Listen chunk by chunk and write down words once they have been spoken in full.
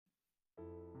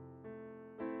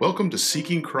Welcome to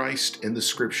Seeking Christ in the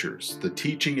Scriptures, the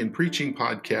teaching and preaching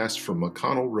podcast from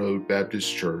McConnell Road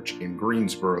Baptist Church in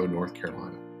Greensboro, North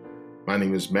Carolina. My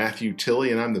name is Matthew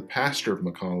Tilley, and I'm the pastor of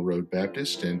McConnell Road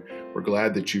Baptist, and we're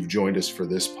glad that you've joined us for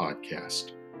this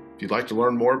podcast. If you'd like to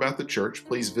learn more about the church,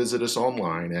 please visit us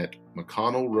online at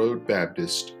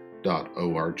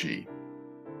mcconnellroadbaptist.org.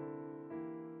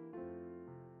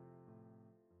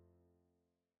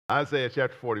 Isaiah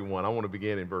chapter 41, I want to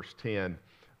begin in verse 10.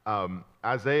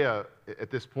 Isaiah,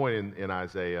 at this point in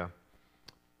Isaiah,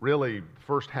 really the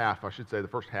first half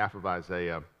of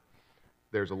Isaiah,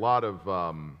 there's a lot of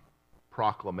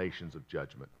proclamations of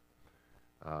judgment.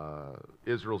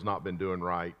 Israel's not been doing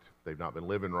right. They've not been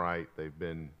living right. They've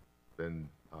been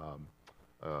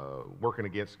working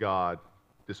against God,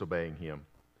 disobeying Him.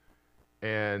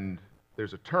 And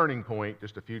there's a turning point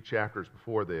just a few chapters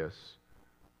before this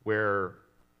where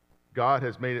God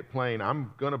has made it plain,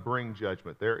 I'm going to bring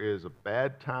judgment. There is a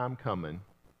bad time coming.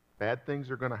 Bad things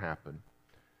are going to happen.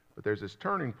 But there's this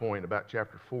turning point about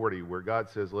chapter 40 where God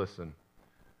says, listen,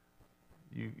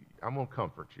 I'm going to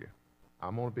comfort you.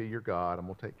 I'm going to be your God. I'm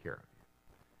going to take care of you.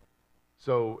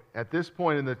 So at this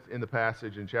point in the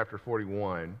passage in chapter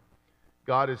 41,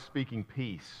 God is speaking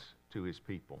peace to His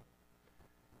people.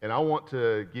 And I want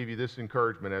to give you this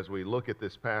encouragement as we look at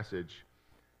this passage,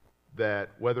 that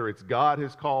whether it's God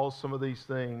has caused some of these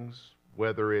things,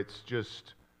 whether it's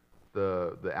just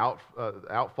the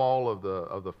outfall of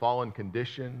the fallen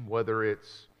condition, whether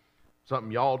it's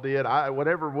something y'all did,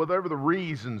 whatever the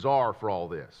reasons are for all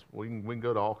this, we can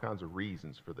go to all kinds of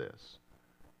reasons for this.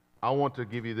 I want to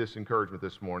give you this encouragement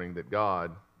this morning that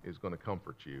God is going to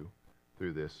comfort you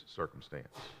through this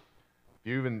circumstance.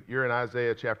 You're in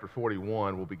Isaiah chapter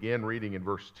 41. We'll begin reading in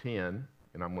verse 10,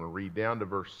 and I'm going to read down to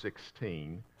verse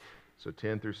 16. So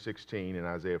 10 through 16 in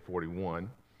Isaiah 41.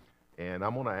 And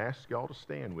I'm going to ask y'all to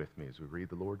stand with me as we read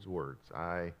the Lord's words.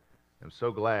 I am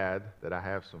so glad that I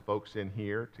have some folks in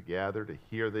here to gather to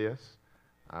hear this.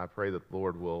 I pray that the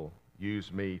Lord will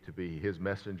use me to be His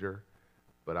messenger,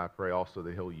 but I pray also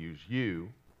that He'll use you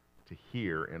to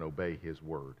hear and obey His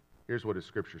word. Here's what His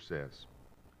scripture says.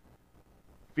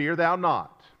 Fear thou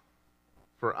not,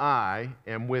 for I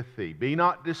am with thee. Be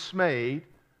not dismayed,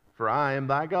 for I am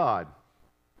thy God.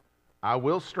 I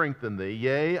will strengthen thee,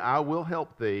 yea, I will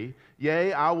help thee,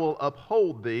 yea, I will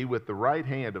uphold thee with the right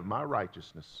hand of my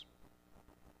righteousness.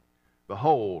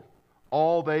 Behold,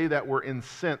 all they that were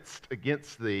incensed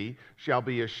against thee shall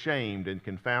be ashamed and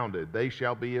confounded. They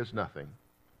shall be as nothing,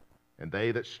 and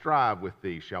they that strive with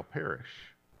thee shall perish.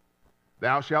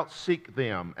 Thou shalt seek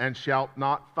them, and shalt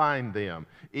not find them,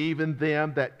 even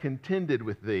them that contended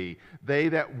with thee. They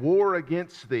that war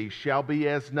against thee shall be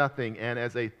as nothing, and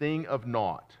as a thing of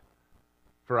naught.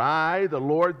 For I, the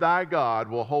Lord thy God,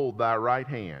 will hold thy right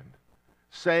hand,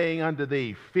 saying unto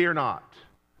thee, Fear not,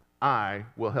 I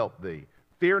will help thee.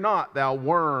 Fear not, thou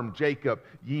worm Jacob,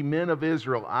 ye men of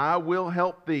Israel. I will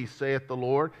help thee, saith the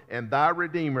Lord, and thy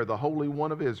Redeemer, the Holy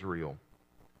One of Israel.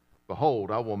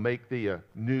 Behold, I will make thee a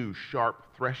new sharp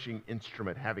threshing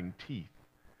instrument having teeth.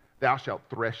 Thou shalt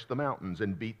thresh the mountains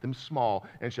and beat them small,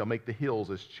 and shall make the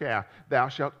hills as chaff. Thou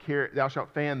shalt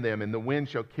fan them, and the wind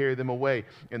shall carry them away,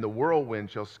 and the whirlwind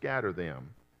shall scatter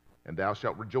them. And thou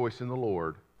shalt rejoice in the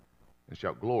Lord, and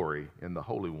shalt glory in the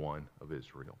Holy One of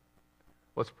Israel.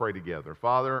 Let's pray together.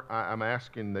 Father, I'm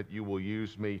asking that you will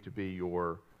use me to be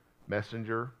your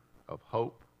messenger of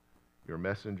hope, your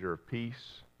messenger of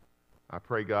peace. I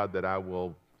pray, God, that I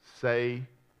will say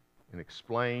and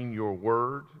explain your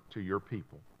word to your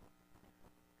people.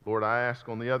 Lord, I ask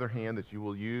on the other hand that you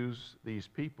will use these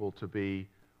people to be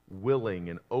willing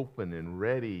and open and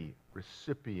ready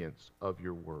recipients of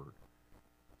your word,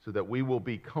 so that we will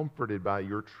be comforted by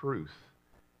your truth,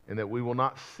 and that we will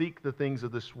not seek the things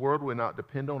of this world, we will not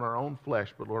depend on our own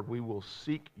flesh, but Lord, we will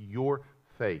seek your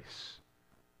face.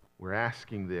 We're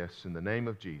asking this in the name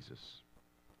of Jesus.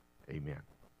 Amen.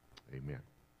 Amen.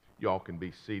 You all can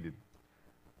be seated.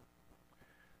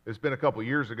 It's been a couple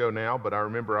years ago now, but I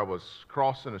remember I was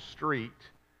crossing a street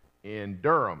in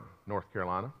Durham, North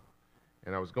Carolina,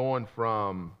 and I was going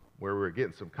from where we were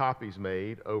getting some copies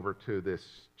made over to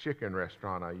this chicken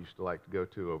restaurant I used to like to go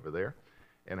to over there,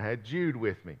 and I had Jude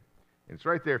with me. And it's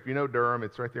right there, if you know Durham,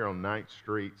 it's right there on 9th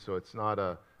Street, so it's not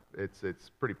it's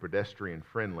pretty pedestrian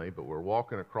friendly, but we're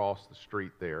walking across the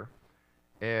street there,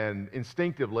 and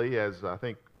instinctively, as I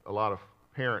think a lot of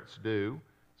parents do,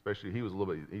 especially he was a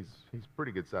little bit, he's a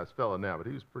pretty good sized fella now, but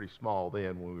he was pretty small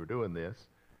then when we were doing this.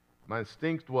 My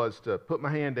instinct was to put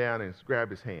my hand down and grab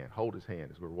his hand, hold his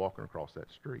hand as we were walking across that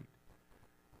street.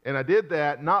 And I did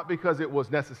that not because it was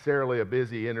necessarily a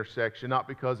busy intersection, not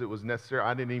because it was necessary.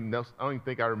 I don't even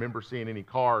think I remember seeing any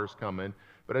cars coming,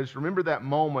 but I just remember that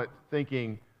moment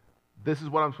thinking, this is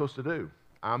what I'm supposed to do.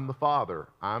 I'm the father.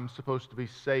 I'm supposed to be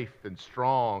safe and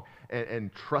strong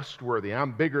and trustworthy.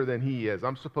 I'm bigger than he is.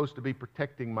 I'm supposed to be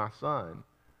protecting my son.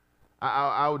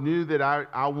 I knew that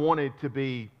I wanted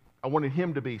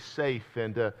him to be safe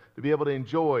and to be able to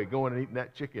enjoy going and eating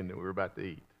that chicken that we were about to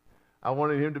eat. I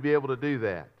wanted him to be able to do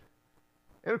that.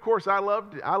 And of course, I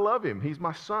love him. He's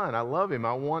my son. I love him.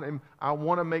 I want him. I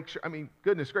want to make sure. I mean,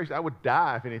 goodness gracious, I would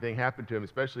die if anything happened to him,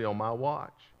 especially on my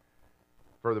watch.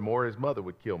 Furthermore, his mother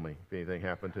would kill me if anything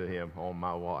happened to him on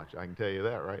my watch. I can tell you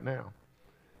that right now.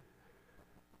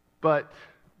 But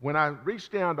when I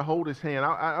reached down to hold his hand,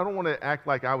 I don't want to act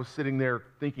like I was sitting there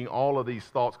thinking all of these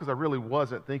thoughts, because I really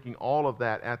wasn't thinking all of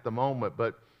that at the moment.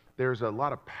 But there's a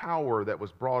lot of power that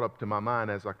was brought up to my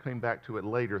mind as I came back to it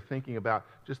later, thinking about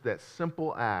just that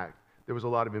simple act. There was a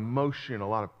lot of emotion, a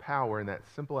lot of power in that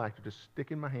simple act of just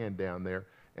sticking my hand down there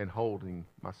and holding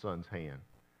my son's hand.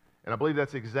 And I believe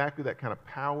that's exactly that kind of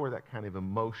power, that kind of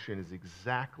emotion is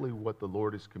exactly what the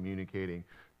Lord is communicating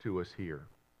to us here.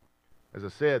 As I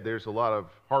said, there's a lot of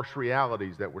harsh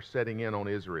realities that were setting in on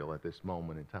Israel at this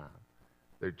moment in time.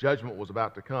 Their judgment was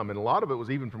about to come, and a lot of it was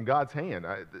even from God's hand.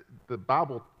 The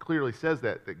Bible clearly says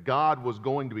that God was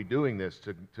going to be doing this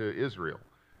to Israel.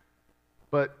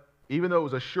 But even though it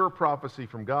was a sure prophecy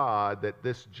from God that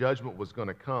this judgment was going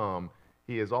to come,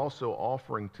 he is also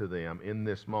offering to them in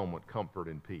this moment comfort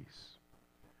and peace.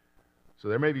 So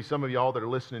there may be some of y'all that are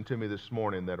listening to me this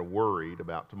morning that are worried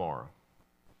about tomorrow.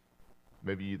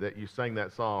 Maybe you sang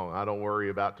that song, I don't worry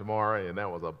about tomorrow, and that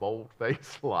was a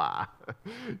bold-faced lie,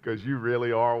 because you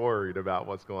really are worried about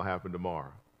what's going to happen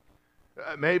tomorrow.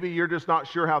 Maybe you're just not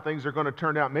sure how things are going to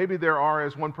turn out. Maybe there are,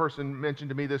 as one person mentioned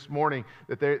to me this morning,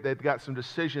 that they've got some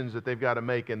decisions that they've got to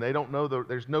make, and they don't know,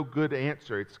 there's no good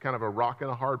answer. It's kind of a rock and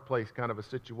a hard place kind of a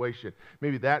situation.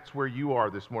 Maybe that's where you are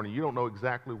this morning. You don't know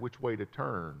exactly which way to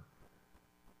turn.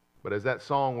 But as that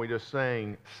song we just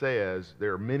sang says,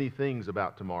 there are many things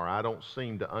about tomorrow I don't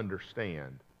seem to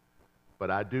understand. But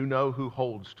I do know who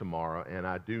holds tomorrow, and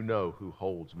I do know who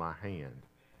holds my hand.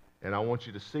 And I want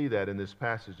you to see that in this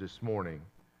passage this morning.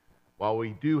 While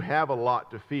we do have a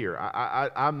lot to fear,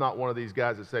 I'm not one of these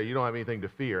guys that say, you don't have anything to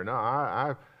fear. No,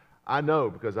 I know,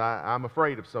 because I'm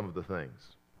afraid of some of the things.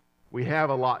 We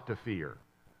have a lot to fear.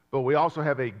 But we also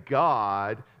have a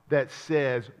God that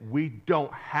says we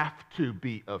don't have to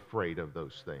be afraid of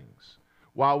those things.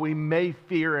 While we may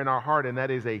fear in our heart, and that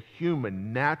is a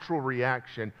human, natural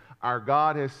reaction, our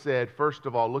God has said, first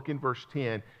of all, look in verse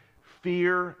 10,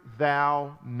 fear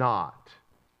thou not.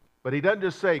 But he doesn't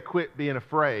just say, quit being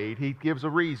afraid. He gives a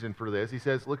reason for this. He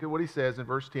says, look at what he says in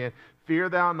verse 10, fear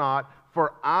thou not,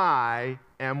 for I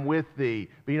am with thee.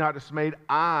 Be not dismayed,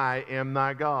 I am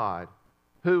thy God.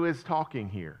 Who is talking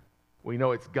here? We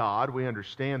know it's God, we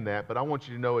understand that, but I want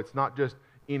you to know it's not just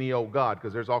any old God,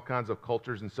 because there's all kinds of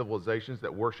cultures and civilizations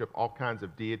that worship all kinds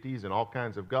of deities and all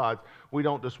kinds of gods. We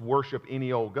don't just worship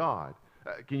any old God.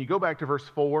 Can you go back to verse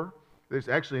 4? There's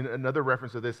actually another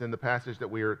reference of this in the passage that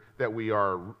we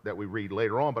read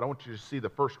later on, but I want you to see the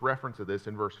first reference of this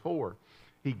in verse 4.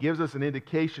 He gives us an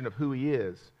indication of who he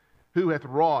is, who hath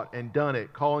wrought and done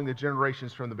it, calling the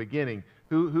generations from the beginning.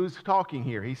 Who's talking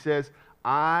here? He says,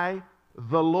 I,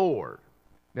 the Lord.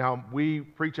 Now, we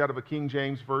preach out of a King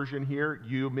James version here.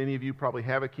 Many of you probably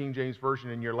have a King James version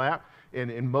in your lap.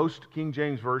 And in most King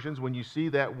James versions, when you see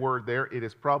that word there, it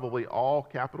is probably all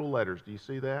capital letters. Do you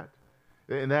see that?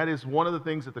 And that is one of the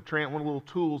things that one of the little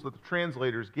tools that the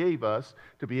translators gave us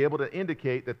to be able to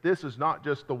indicate that this is not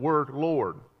just the word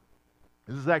Lord.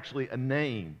 This is actually a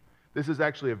name. This is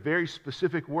actually a very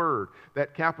specific word.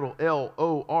 That capital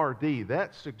L-O-R-D,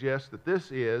 that suggests that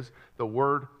this is the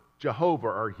word Jehovah,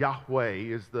 or Yahweh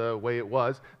is the way it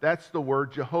was. That's the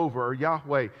word Jehovah or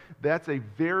Yahweh. That's a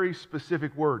very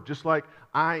specific word. Just like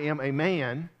I am a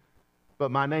man,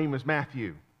 but my name is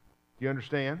Matthew. Do you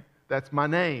understand? That's my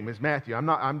name is Matthew. I'm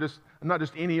not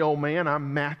just any old man.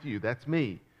 I'm Matthew. That's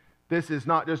me. This is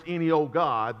not just any old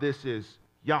God. This is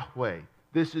Yahweh.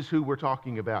 This is who we're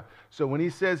talking about. So when he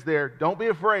says there, don't be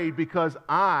afraid because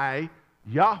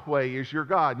Yahweh is your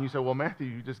God. And you say, well, Matthew,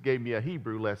 you just gave me a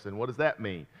Hebrew lesson. What does that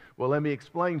mean? Well, let me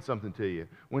explain something to you.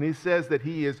 When he says that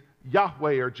he is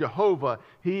Yahweh or Jehovah,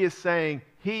 he is saying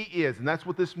he is, and that's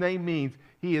what this name means,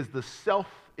 he is the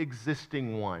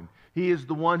self-existing one. He is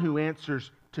the one who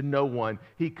answers to no one.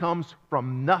 He comes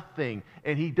from nothing,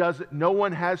 and he doesn't, no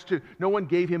one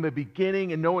gave him a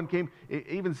beginning, and no one came, it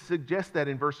even suggests that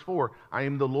in verse 4, I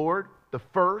am the Lord, the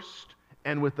first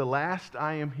and with the last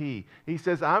I am He. He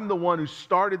says, I'm the one who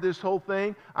started this whole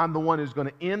thing. I'm the one who's going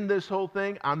to end this whole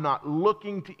thing. I'm not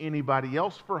looking to anybody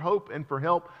else for hope and for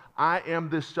help. I am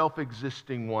this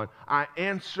self-existing one. I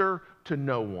answer to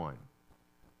no one.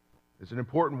 It's an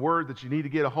important word that you need to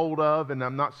get a hold of, and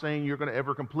I'm not saying you're going to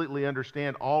ever completely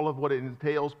understand all of what it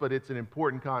entails, but it's an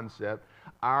important concept.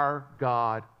 Our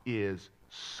God is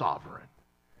sovereign.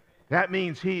 That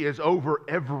means He is over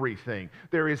everything.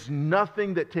 There is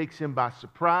nothing that takes Him by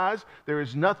surprise. There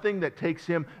is nothing that takes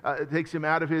him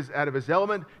out of his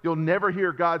element. You'll never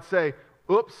hear God say,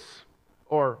 "Oops,"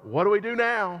 or "What do we do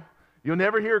now?" You'll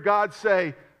never hear God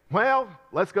say, "Well,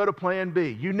 let's go to plan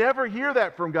B." You never hear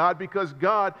that from God because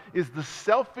God is the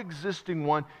self-existing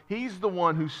one. He's the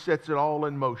one who sets it all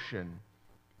in motion.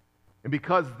 And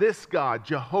because this God,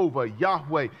 Jehovah,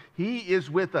 Yahweh, He is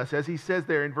with us, as He says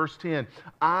there in verse 10,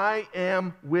 I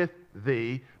am with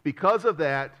thee. Because of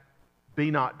that, be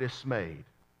not dismayed.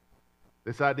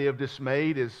 This idea of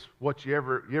dismayed is what you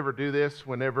ever do this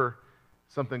whenever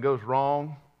something goes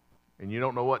wrong and you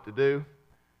don't know what to do?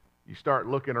 You start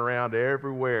looking around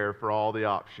everywhere for all the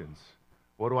options.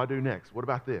 What do I do next? What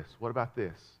about this? What about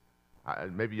this?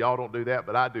 Maybe y'all don't do that,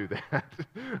 but I do that.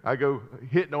 I go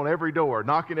hitting on every door,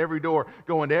 knocking every door,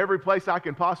 going to every place I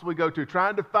can possibly go to,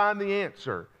 trying to find the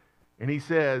answer. And He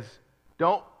says,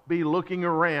 don't be looking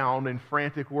around in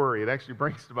frantic worry. It actually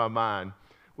brings to my mind,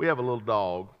 we have a little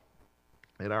dog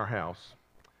at our house.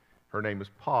 Her name is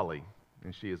Polly,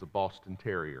 and she is a Boston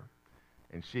Terrier.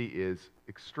 And she is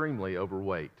extremely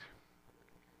overweight.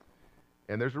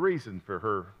 And there's a reason for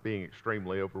her being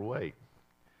extremely overweight.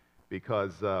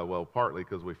 Because, partly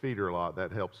because we feed her a lot,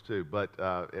 that helps too. But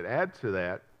it adds to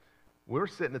that, we're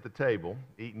sitting at the table,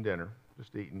 eating dinner,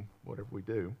 just eating whatever we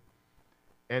do.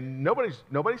 And nobody's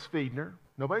feeding her,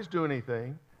 nobody's doing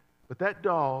anything. But that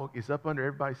dog is up under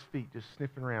everybody's feet, just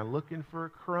sniffing around, looking for a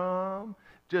crumb,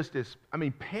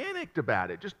 panicked about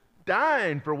it, just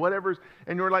dying for whatever's,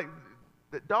 and you're like,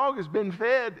 the dog has been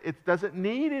fed, it doesn't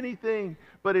need anything,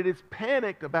 but it is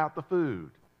panicked about the food.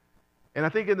 And I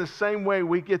think in the same way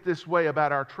we get this way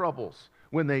about our troubles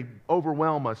when they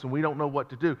overwhelm us and we don't know what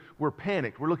to do. We're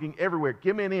panicked. We're looking everywhere.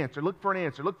 Give me an answer. Look for an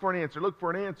answer. Look for an answer. Look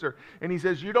for an answer. And He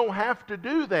says, you don't have to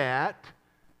do that.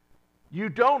 You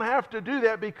don't have to do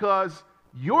that because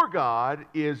your God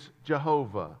is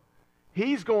Jehovah.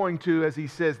 He's going to, as He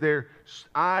says there,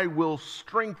 I will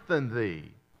strengthen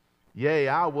thee. Yea,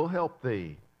 I will help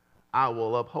thee. I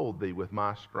will uphold thee with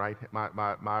my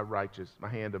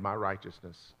hand of my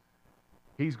righteousness.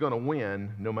 He's going to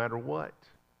win no matter what.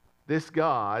 This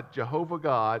God, Jehovah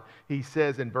God, He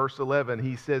says in verse 11,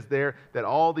 He says there that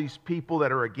all these people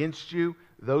that are against you,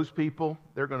 those people,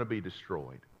 they're going to be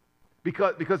destroyed.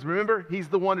 Because remember, He's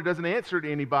the one who doesn't answer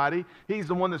to anybody. He's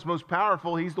the one that's most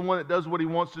powerful. He's the one that does what He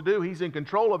wants to do. He's in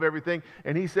control of everything.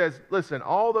 And He says, listen,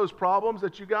 all those problems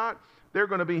that you got, they're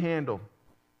going to be handled.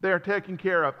 They're taken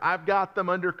care of. I've got them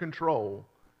under control.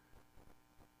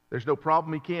 There's no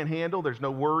problem He can't handle. There's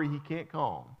no worry He can't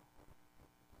calm.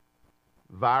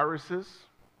 Viruses,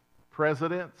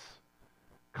 presidents,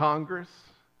 Congress,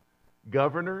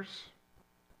 governors,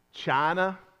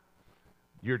 China,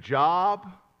 your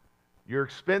job, your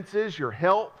expenses, your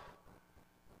health,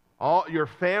 all your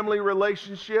family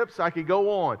relationships, I could go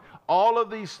on. All of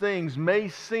these things may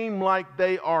seem like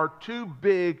they are too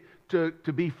big to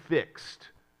be fixed.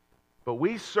 But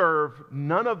we serve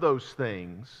none of those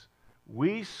things.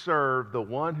 We serve the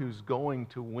one who's going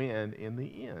to win in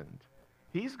the end.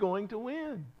 He's going to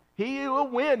win. He will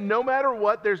win no matter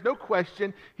what. There's no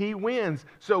question. He wins.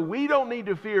 So we don't need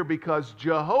to fear because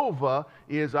Jehovah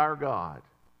is our God.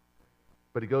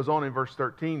 But He goes on in verse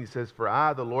 13. He says, for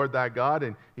I, the Lord thy God,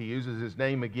 and He uses His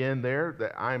name again there,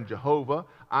 that I am Jehovah.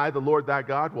 I, the Lord thy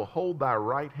God, will hold thy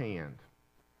right hand.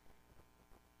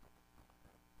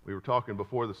 We were talking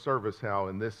before the service how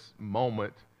in this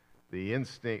moment, the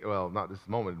instinct, well, not this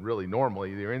moment, really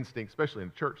normally, your instinct, especially in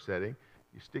a church setting,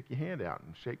 you stick your hand out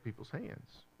and shake people's hands,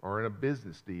 or in a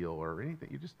business deal or anything.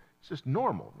 It's just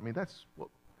normal. I mean, that's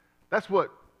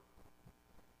what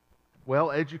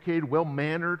well-educated,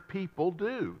 well-mannered people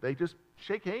do. They just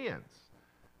shake hands.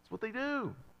 That's what they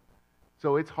do.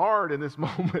 So it's hard in this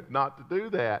moment not to do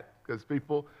that because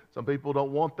some people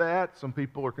don't want that. Some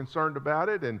people are concerned about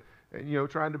it, and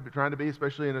trying to be,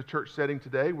 especially in a church setting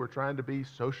today, we're trying to be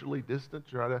socially distant,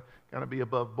 try to kind of be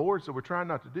above board. So we're trying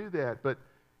not to do that. But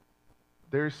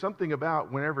there's something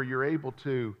about whenever you're able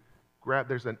to grab,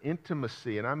 there's an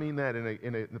intimacy, and I mean that in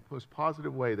the most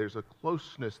positive way. There's a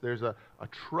closeness, there's a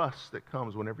trust that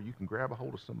comes whenever you can grab a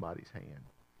hold of somebody's hand.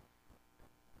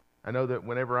 I know that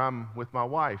whenever I'm with my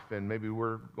wife and maybe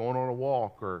we're going on a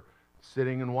walk or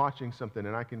sitting and watching something,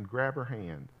 and I can grab her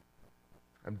hand.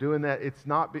 I'm doing that. It's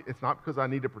not because I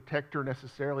need to protect her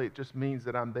necessarily. It just means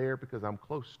that I'm there because I'm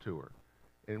close to her.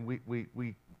 And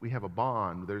we have a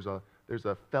bond. There's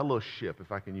a fellowship,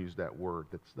 if I can use that word,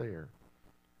 that's there.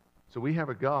 So we have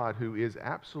a God who is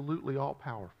absolutely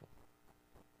all-powerful.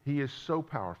 He is so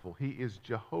powerful. He is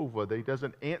Jehovah. That he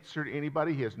doesn't answer to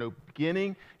anybody. He has no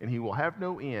beginning, and he will have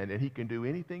no end, and he can do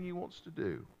anything he wants to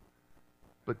do.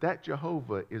 But that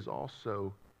Jehovah is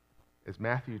also, as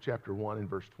Matthew chapter 1 and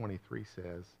verse 23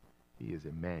 says, he is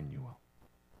Emmanuel.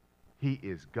 He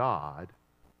is God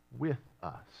with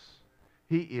us.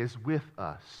 He is with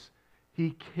us.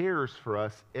 He cares for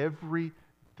us every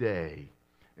day.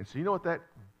 And so you know what that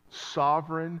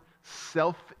sovereign,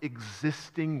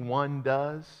 self-existing one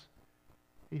does?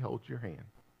 He holds your hand.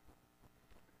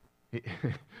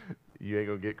 You ain't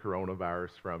going to get coronavirus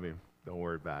from him. Don't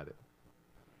worry about it.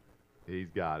 He's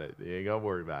got it. You ain't going to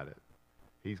worry about it.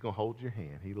 He's going to hold your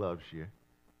hand. He loves you.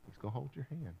 He's going to hold your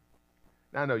hand.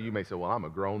 Now, I know you may say, well, I'm a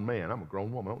grown man. I'm a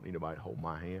grown woman. I don't need anybody to hold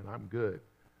my hand. I'm good.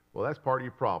 Well, that's part of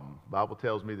your problem. The Bible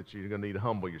tells me that you're going to need to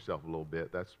humble yourself a little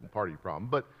bit. That's part of your problem.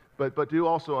 But do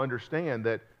also understand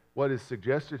that what is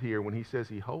suggested here when he says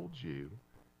he holds you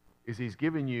is he's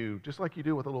giving you, just like you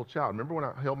do with a little child. Remember when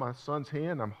I held my son's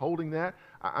hand? I'm holding that.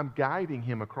 I'm guiding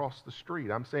him across the street.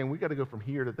 I'm saying we got to go from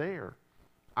here to there.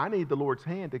 I need the Lord's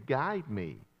hand to guide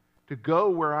me, to go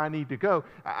where I need to go.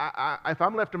 If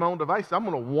I'm left to my own devices, I'm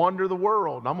going to wander the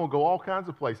world. I'm going to go all kinds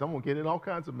of places. I'm going to get in all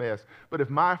kinds of mess. But if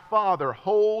my Father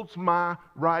holds my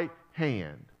right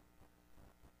hand,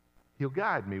 he'll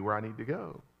guide me where I need to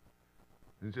go.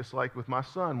 And just like with my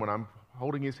son, when I'm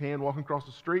holding his hand walking across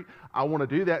the street, I want to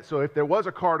do that so if there was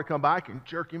a car to come by, I can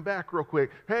jerk him back real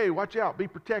quick. Hey, watch out, be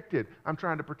protected. I'm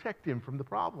trying to protect him from the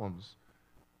problems.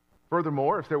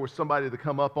 Furthermore, if there was somebody to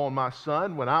come up on my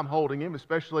son when I'm holding him,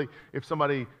 especially if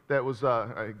somebody that was,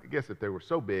 I guess if they were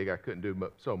so big I couldn't do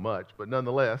so much, but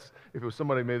nonetheless, if it was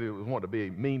somebody maybe that wanted to be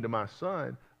mean to my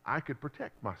son, I could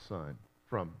protect my son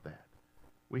from that.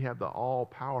 We have the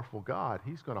all-powerful God.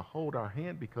 He's going to hold our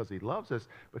hand because he loves us,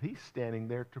 but he's standing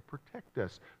there to protect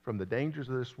us from the dangers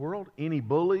of this world. Any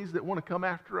bullies that want to come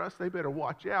after us, they better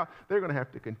watch out. They're going to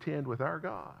have to contend with our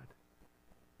God.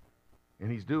 And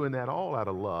he's doing that all out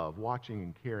of love, watching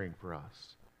and caring for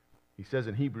us. He says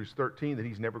in Hebrews 13 that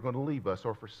he's never going to leave us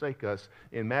or forsake us.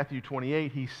 In Matthew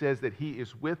 28, he says that he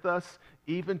is with us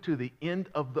even to the end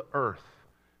of the earth,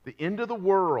 the end of the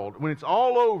world. When it's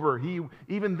all over,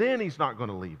 even then he's not going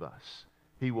to leave us.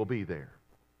 He will be there.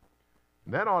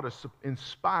 And that ought to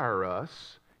inspire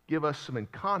us, give us some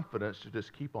confidence to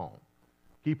just keep on.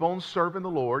 Keep on serving the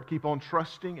Lord. Keep on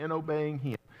trusting and obeying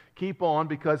him. Keep on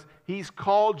because he's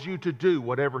called you to do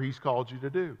whatever he's called you to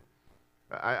do.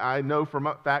 I know for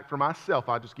a fact for myself,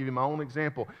 I'll just give you my own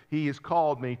example. He has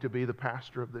called me to be the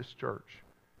pastor of this church.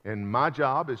 And my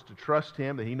job is to trust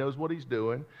him that he knows what he's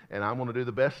doing. And I'm going to do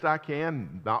the best I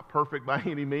can, not perfect by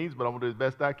any means, but I'm going to do the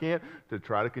best I can to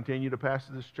try to continue to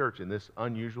pastor this church in this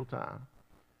unusual time.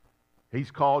 He's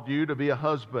called you to be a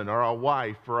husband or a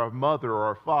wife or a mother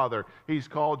or a father. He's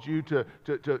called you to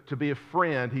be a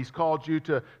friend. He's called you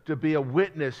to be a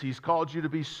witness. He's called you to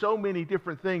be so many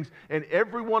different things. And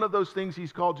every one of those things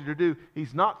he's called you to do,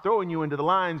 he's not throwing you into the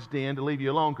lion's den to leave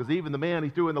you alone. Because even the man he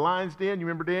threw in the lion's den, you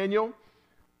remember Daniel?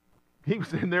 He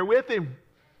was in there with him.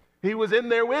 He was in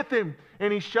there with him.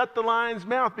 And he shut the lion's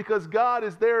mouth because God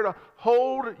is there to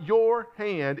hold your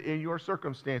hand in your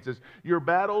circumstances. Your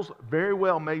battles very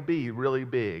well may be really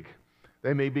big.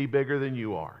 They may be bigger than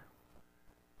you are.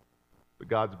 But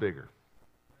God's bigger.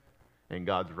 And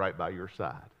God's right by your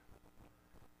side.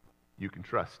 You can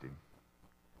trust him.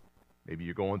 Maybe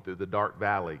you're going through the dark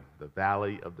valley, the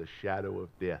valley of the shadow of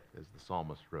death, as the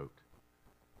psalmist wrote.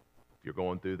 If you're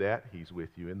going through that, he's with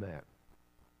you in that.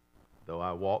 Though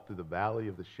I walk through the valley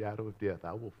of the shadow of death,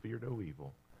 I will fear no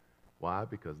evil. Why?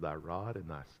 Because thy rod and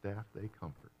thy staff, they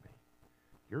comfort me.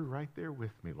 You're right there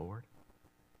with me, Lord.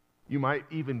 You might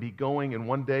even be going, and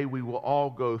one day we will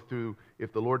all go through,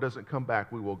 if the Lord doesn't come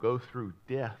back, we will go through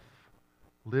death,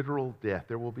 literal death.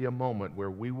 There will be a moment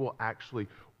where we will actually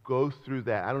go through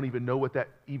that. I don't even know what that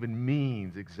even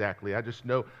means exactly. I just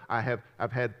know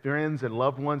I've had friends and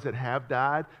loved ones that have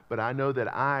died, but I know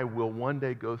that I will one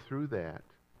day go through that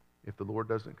if the Lord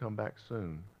doesn't come back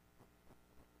soon.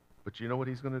 But you know what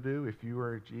he's going to do? If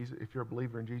you're a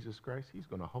believer in Jesus Christ, he's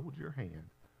going to hold your hand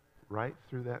right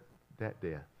through that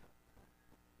death.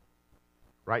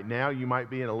 Right now, you might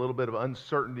be in a little bit of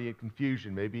uncertainty and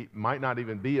confusion. Maybe it might not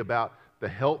even be about the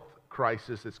health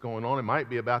crisis that's going on. It might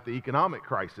be about the economic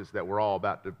crisis that we're all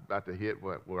about to hit.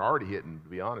 We're already hitting, to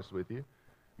be honest with you.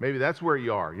 Maybe that's where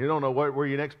you are. You don't know where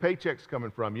your next paycheck's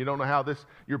coming from. You don't know how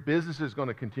your business is going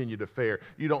to continue to fare.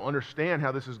 You don't understand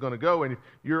how this is going to go. And if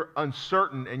you're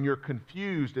uncertain and you're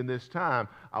confused in this time,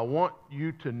 I want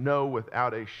you to know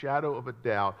without a shadow of a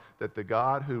doubt that the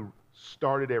God who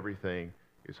started everything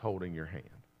is holding your hand.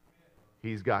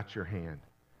 He's got your hand.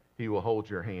 He will hold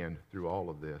your hand through all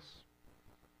of this.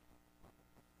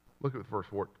 Look at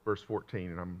verse 14,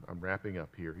 and I'm wrapping up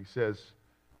here. He says,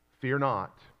 fear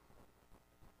not.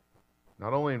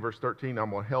 Not only in verse 13,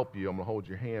 I'm going to help you, I'm going to hold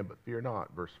your hand, but fear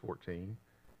not, verse 14.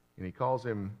 And he calls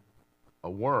him a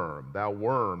worm, thou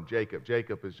worm, Jacob.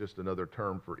 Jacob is just another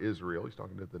term for Israel. He's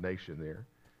talking to the nation there.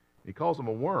 He calls him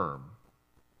a worm.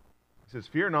 He says,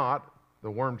 fear not,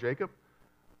 the worm Jacob,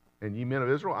 and ye men of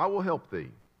Israel, I will help thee.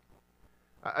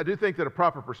 I do think that a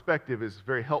proper perspective is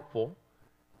very helpful,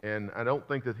 and I don't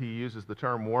think that he uses the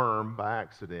term worm by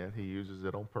accident. He uses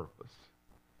it on purpose.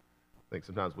 I think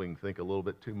sometimes we can think a little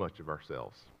bit too much of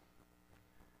ourselves.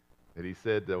 And he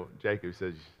said to Jacob, he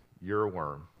says, you're a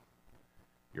worm.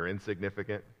 You're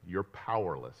insignificant. You're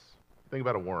powerless. Think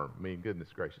about a worm. I mean, goodness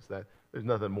gracious, there's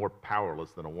nothing more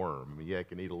powerless than a worm. I mean, yeah, it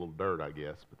can eat a little dirt, I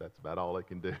guess, but that's about all it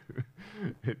can do.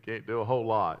 It can't do a whole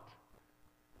lot.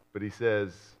 But he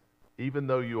says, even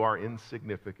though you are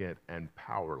insignificant and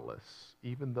powerless,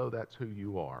 even though that's who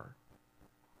you are,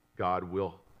 God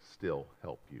will still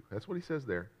help you. That's what he says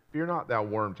there. Fear not, thou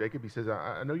worm, Jacob. He says,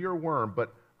 I know you're a worm,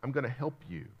 but I'm going to help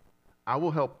you. I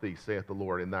will help thee, saith the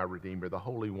Lord, and thy Redeemer, the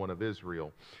Holy One of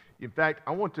Israel. In fact,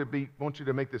 I want to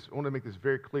make this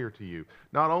very clear to you.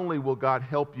 Not only will God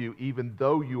help you, even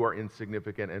though you are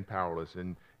insignificant and powerless,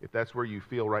 and if that's where you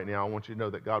feel right now, I want you to know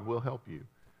that God will help you.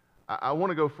 I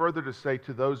want to go further to say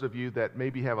to those of you that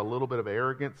maybe have a little bit of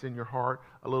arrogance in your heart,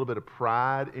 a little bit of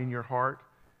pride in your heart,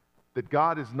 that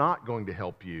God is not going to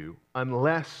help you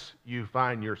unless you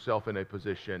find yourself in a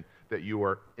position that you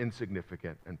are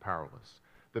insignificant and powerless.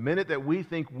 The minute that we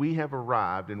think we have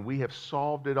arrived and we have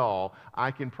solved it all,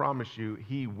 I can promise you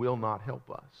He will not help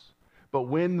us. But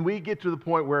when we get to the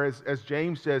point where, as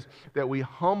James says, that we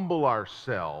humble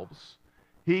ourselves,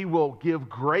 He will give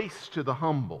grace to the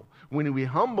humble. When we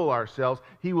humble ourselves,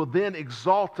 He will then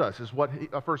exalt us, is what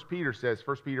 1 Peter says,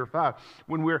 1 Peter 5.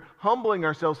 When we're humbling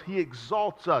ourselves, He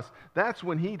exalts us. That's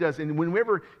when He does. And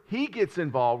whenever He gets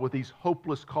involved with these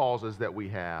hopeless causes that we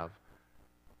have,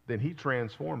 then He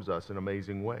transforms us in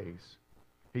amazing ways.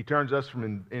 He turns us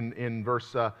from, in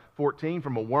verse 14,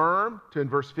 from a worm to, in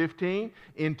verse 15,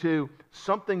 into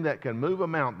something that can move a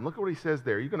mountain. Look at what He says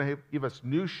there. You're going to give us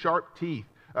new sharp teeth,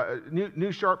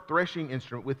 new sharp threshing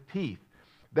instrument with teeth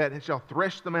that shall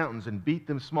thresh the mountains and beat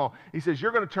them small. He says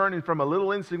you're going to turn in from a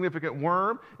little insignificant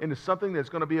worm into something that's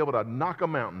going to be able to knock a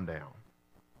mountain down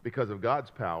because of God's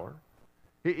power.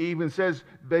 He even says,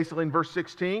 basically in verse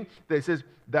 16, that it says,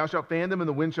 thou shalt fan them and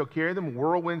the wind shall carry them,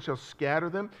 whirlwind shall scatter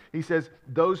them. He says,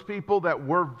 those people that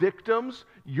were victims,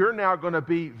 you're now going to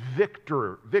be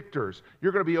victors.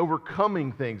 You're going to be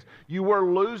overcoming things. You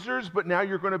were losers, but now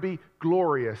you're going to be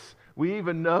glorious. We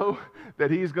even know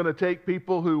that He's going to take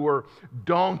people who were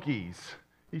donkeys.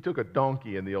 He took a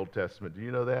donkey in the Old Testament. Do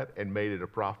you know that? And made it a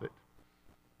prophet.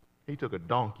 He took a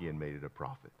donkey and made it a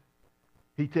prophet.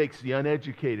 He takes the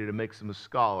uneducated and makes him a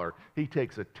scholar. He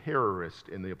takes a terrorist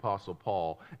in the Apostle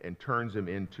Paul and turns him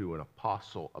into an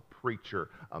apostle, a preacher,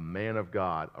 a man of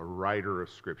God, a writer of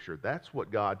Scripture. That's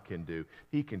what God can do.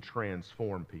 He can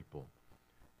transform people.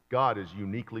 God is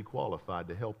uniquely qualified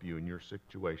to help you in your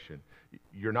situation.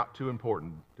 You're not too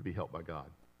important to be helped by God.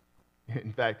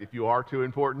 In fact, if you are too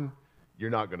important, you're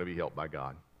not going to be helped by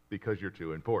God because you're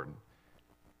too important.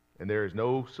 And there is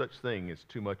no such thing as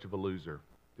too much of a loser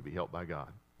to be helped by God.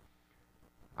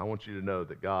 I want you to know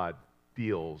that God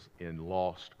deals in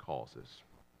lost causes.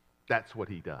 That's what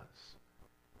He does.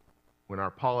 When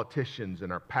our politicians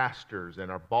and our pastors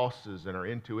and our bosses and our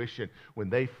intuition, when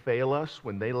they fail us,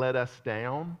 when they let us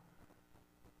down,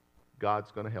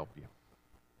 God's going to help you.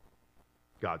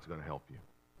 God's going to help you.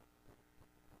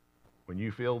 When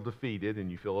you feel defeated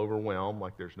and you feel overwhelmed,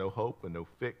 like there's no hope and no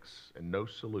fix and no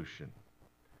solution,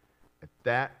 at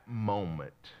that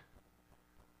moment,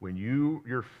 when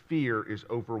your fear is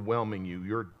overwhelming you,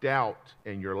 your doubt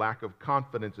and your lack of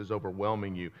confidence is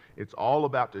overwhelming you, it's all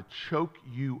about to choke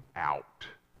you out.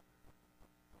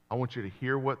 I want you to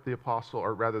hear what the apostle,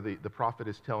 or rather the prophet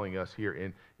is telling us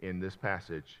here in this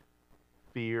passage.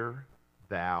 Fear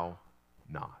thou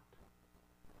not.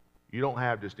 You don't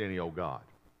have just any old God.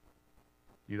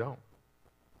 You don't.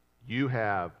 You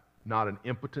have not an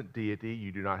impotent deity.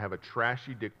 You do not have a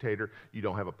trashy dictator. You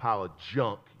don't have a pile of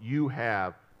junk. You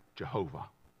have Jehovah,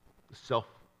 the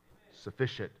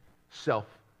self-sufficient,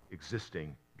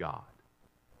 self-existing God.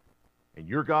 And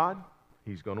your God,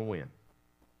 he's going to win.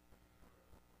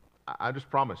 I'm just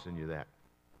promising you that.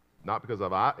 Not because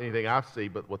of anything I see,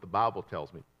 but what the Bible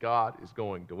tells me. God is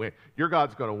going to win. Your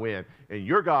God's going to win, and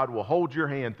your God will hold your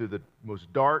hand through the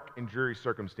most dark and dreary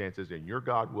circumstances, and your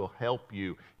God will help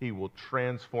you. He will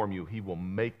transform you. He will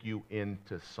make you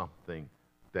into something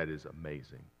that is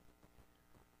amazing.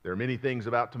 There are many things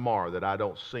about tomorrow that I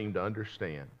don't seem to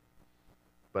understand,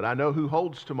 but I know who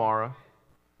holds tomorrow,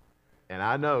 and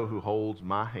I know who holds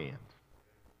my hand.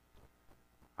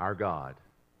 Our God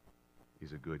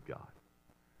is a good God.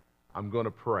 I'm going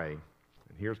to pray,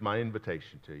 and here's my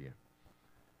invitation to you.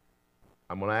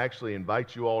 I'm going to actually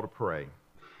invite you all to pray.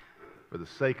 For the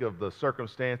sake of the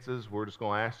circumstances, we're just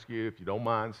going to ask you, if you don't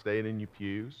mind, staying in your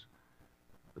pews.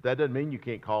 But that doesn't mean you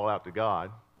can't call out to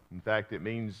God. In fact, it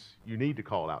means you need to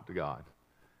call out to God.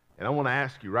 And I want to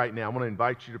ask you right now, I'm going to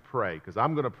invite you to pray, because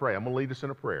I'm going to pray. I'm going to lead us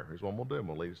in a prayer. Here's what I'm going to do. I'm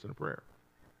going to lead us in a prayer.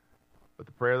 But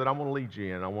the prayer that I'm going to lead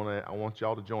you in, I want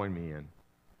y'all to join me in.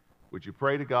 Would you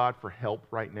pray to God for help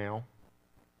right now?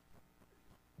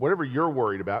 Whatever you're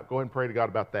worried about, go ahead and pray to God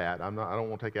about that. I don't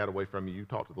want to take that away from you. You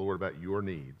talk to the Lord about your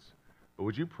needs. But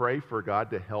would you pray for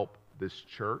God to help this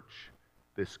church,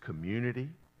 this community,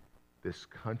 this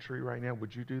country right now?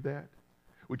 Would you do that?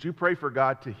 Would you pray for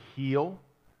God to heal?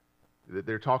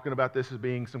 They're talking about this as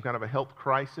being some kind of a health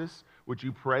crisis. Would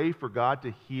you pray for God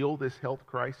to heal this health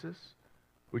crisis?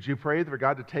 Would you pray for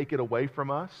God to take it away from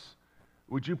us?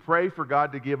 Would you pray for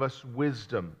God to give us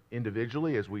wisdom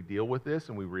individually as we deal with this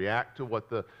and we react to what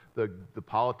the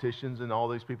politicians and all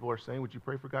these people are saying? Would you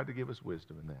pray for God to give us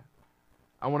wisdom in that?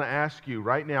 I want to ask you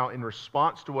right now, in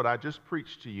response to what I just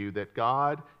preached to you, that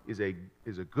God is a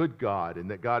good God,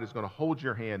 and that God is going to hold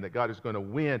your hand, that God is going to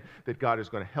win, that God is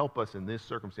going to help us in this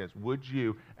circumstance. Would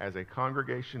you, as a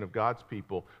congregation of God's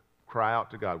people, cry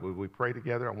out to God? Would we pray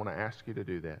together? I want to ask you to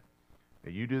do that. Now,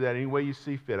 you do that any way you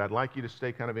see fit. I'd like you to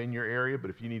stay kind of in your area,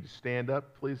 but if you need to stand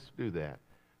up, please do that.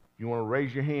 If you want to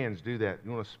raise your hands, do that. If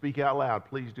you want to speak out loud,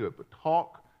 please do it. But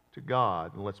talk to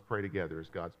God, and let's pray together as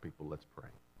God's people. Let's pray.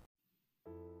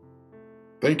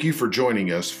 Thank you for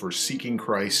joining us for Seeking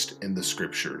Christ in the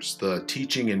Scriptures, the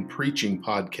teaching and preaching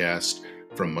podcast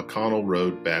from McConnell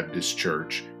Road Baptist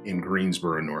Church in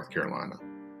Greensboro, North Carolina.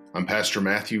 I'm Pastor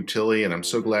Matthew Tilley, and I'm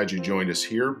so glad you joined us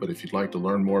here. But if you'd like to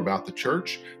learn more about the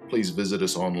church, please visit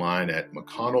us online at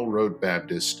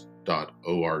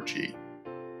mcconnellroadbaptist.org.